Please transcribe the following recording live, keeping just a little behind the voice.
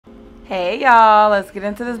Hey y'all, let's get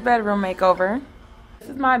into this bedroom makeover. This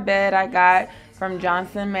is my bed I got from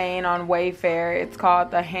Johnson, Maine on Wayfair. It's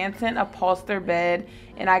called the Hanson Upholstered bed,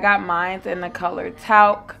 and I got mine in the color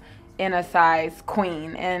talc in a size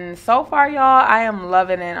queen. And so far y'all, I am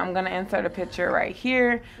loving it. I'm gonna insert a picture right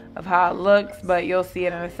here of how it looks, but you'll see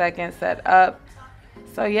it in a second set up.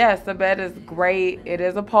 So yes, the bed is great. It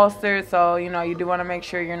is upholstered, so you know you do want to make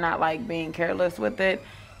sure you're not like being careless with it,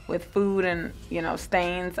 with food and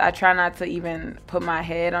stains. I try not to even put my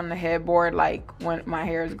head on the headboard like when my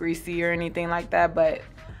hair is greasy or anything like that, but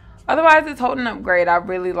otherwise it's holding up great. I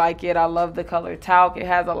really like it. I love the color talc. It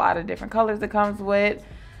has a lot of different colors it comes with.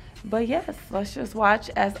 But yes, let's just watch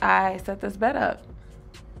as I set this bed up.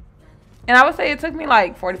 And I would say it took me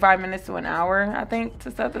like 45 minutes to an hour, I think,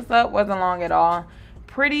 to set this up. Wasn't long at all.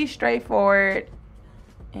 Pretty straightforward,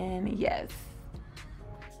 and yes.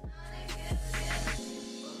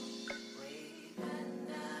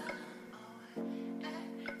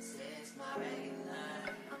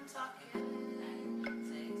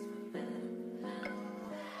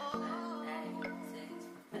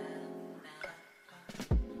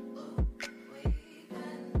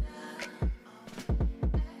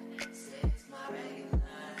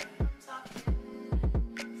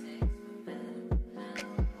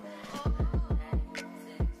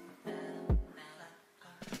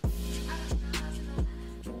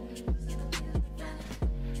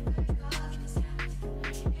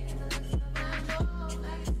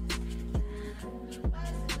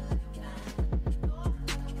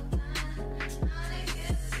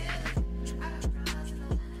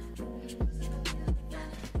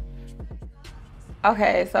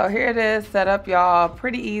 Okay, so here it is set up, y'all.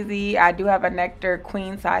 Pretty easy. I do have a Nectar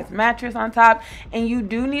queen size mattress on top, and you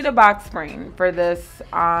do need a box spring for this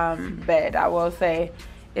bed. I will say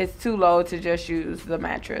it's too low to just use the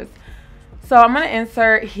mattress. So I'm gonna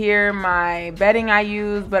insert here my bedding I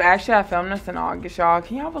use, but actually I filmed this in August, y'all.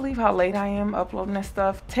 Can y'all believe how late I am uploading this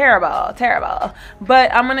stuff? Terrible, terrible.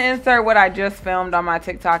 But I'm gonna insert what I just filmed on my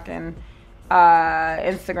TikTok and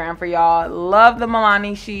Instagram for y'all. Love the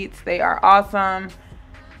Milani sheets. They are awesome.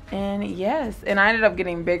 And yes, and I ended up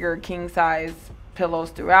getting bigger king size pillows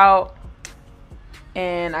throughout.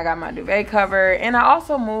 And I got my duvet cover, and I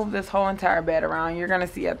also moved this whole entire bed around. You're gonna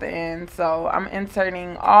see at the end. So I'm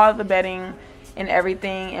inserting all the bedding and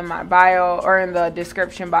everything in my bio or in the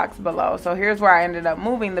description box below. So here's where I ended up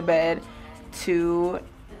moving the bed to,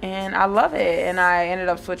 and I love it. And I ended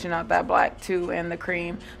up switching out that black too and the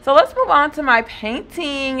cream. So let's move on to my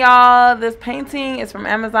painting, y'all. This painting is from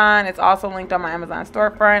Amazon. It's also linked on my Amazon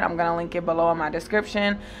storefront. I'm gonna link it below in my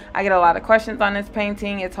description. I get a lot of questions on this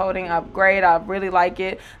painting. It's holding up great. I really like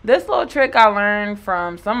it. This little trick I learned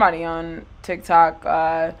from somebody on TikTok,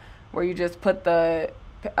 where you just put the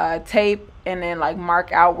tape and then like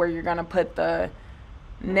mark out where you're gonna put the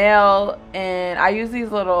nail, and I use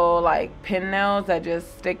these little like pin nails that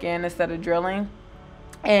just stick in instead of drilling,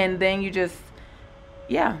 and then you just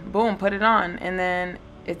boom, put it on, and then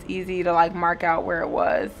it's easy to like mark out where it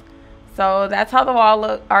was. So that's how the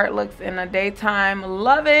wall art looks in the daytime.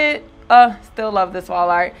 Love it. Still love this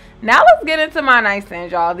wall art. Now let's get into my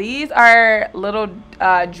nightstands, y'all. These are little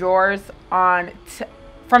drawers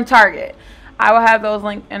from Target. I will have those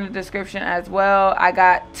linked in the description as well. I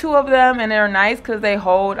got 2 of them, and they're nice because they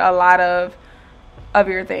hold a lot of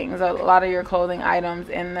your things, a lot of your clothing items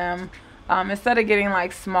in them. Instead of getting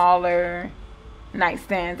like smaller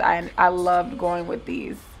nightstands, I loved going with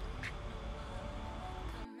these.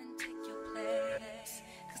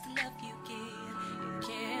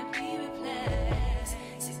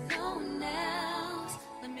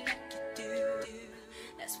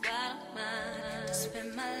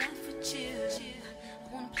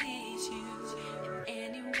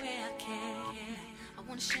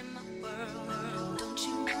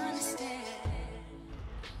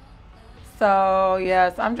 So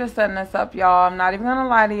yes, I'm just setting this up, y'all. I'm not even gonna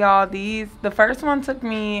lie to y'all. The first one took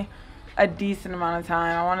me a decent amount of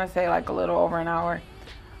time. I want to say like a little over an hour.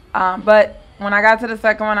 But when I got to the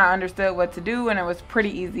second one, I understood what to do, and it was pretty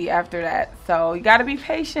easy after that. So you gotta be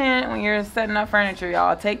patient when you're setting up furniture,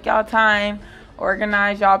 y'all. Take y'all time,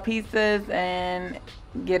 organize y'all pieces, and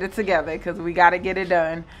get it together because we gotta get it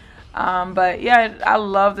done. But yeah, I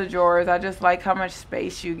love the drawers. I just like how much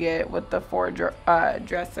space you get with the 4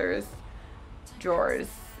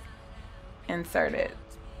 drawers inserted.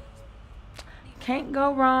 Can't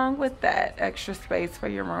go wrong with that extra space for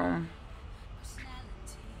your room.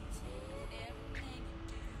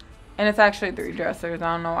 And it's actually 3 dressers.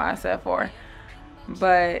 I don't know why I said 4,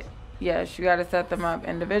 but yes, you got to set them up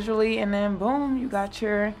individually, and then boom, you got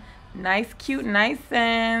your Nice, cute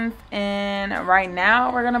Nightstands. And right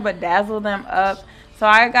now we're gonna bedazzle them up. So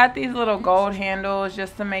I got these little gold handles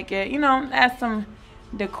just to make it, you know, add some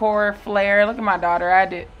decor flair. Look at my daughter. I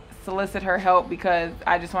did solicit her help because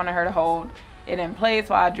I just wanted her to hold it in place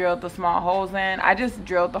while I drilled the small holes in. I just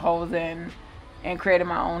drilled the holes in and created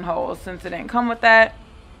my own holes since it didn't come with that.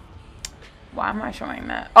 Why am I showing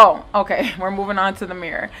that? Oh, okay. We're moving on to the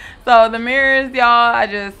mirror. So the mirrors, y'all, I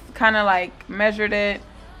just kind of like measured it.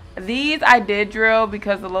 These I did drill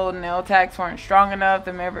because the little nail tacks weren't strong enough.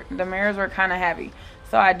 The mirrors were kind of heavy.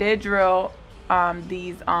 So I did drill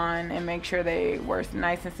these on and make sure they were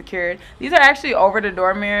nice and secured. These are actually over the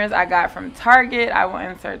door mirrors I got from Target. I will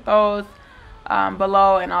insert those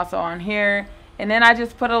below and also on here. And then I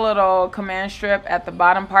just put a little command strip at the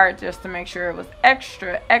bottom part just to make sure it was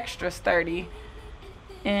extra sturdy.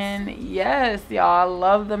 And yes, y'all, I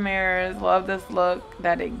love the mirrors. Love this look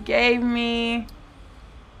that it gave me.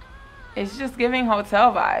 It's just giving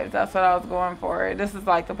hotel vibes. That's what I was going for. This is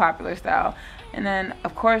like the popular style. And then,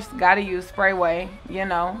 of course, got to use Sprayway, you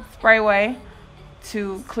know, Sprayway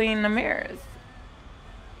to clean the mirrors.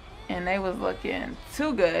 And they was looking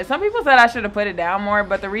too good. Some people said I should have put it down more,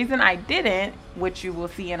 but the reason I didn't, which you will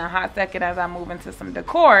see in a hot second as I move into some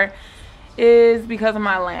decor, is because of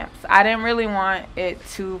my lamps. I didn't really want it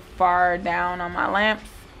too far down on my lamps,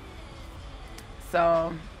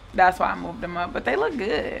 so that's why I moved them up. But they look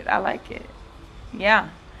good. I like it. Yeah.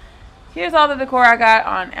 Here's all the decor I got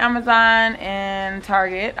on Amazon and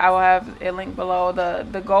Target. I will have it linked below.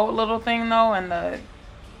 The gold little thing though and the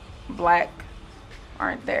black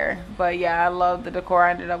aren't there. But yeah, I love the decor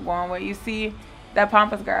I ended up going with. You see that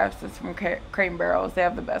pampas grass is from Crate & Barrels. They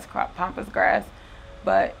have the best pampas grass.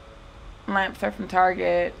 But lamps are from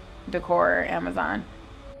Target, decor, Amazon.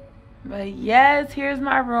 But yes, here's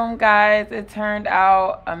my room, guys. It turned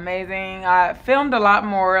out amazing. I filmed a lot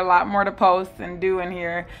more to post and do in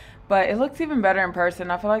here. But it looks even better in person.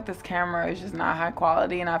 I feel like this camera is just not high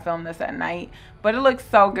quality and I filmed this at night. But it looks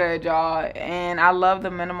so good, y'all. And I love the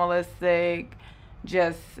minimalistic,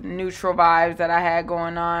 just neutral vibes that I had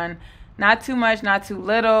going on. Not too much, not too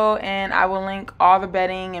little. And I will link all the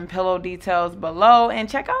bedding and pillow details below. And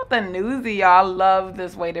check out the nuzzie, y'all. Love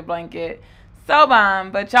this weighted blanket. So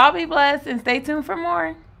bomb. But y'all be blessed and stay tuned for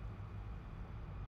more.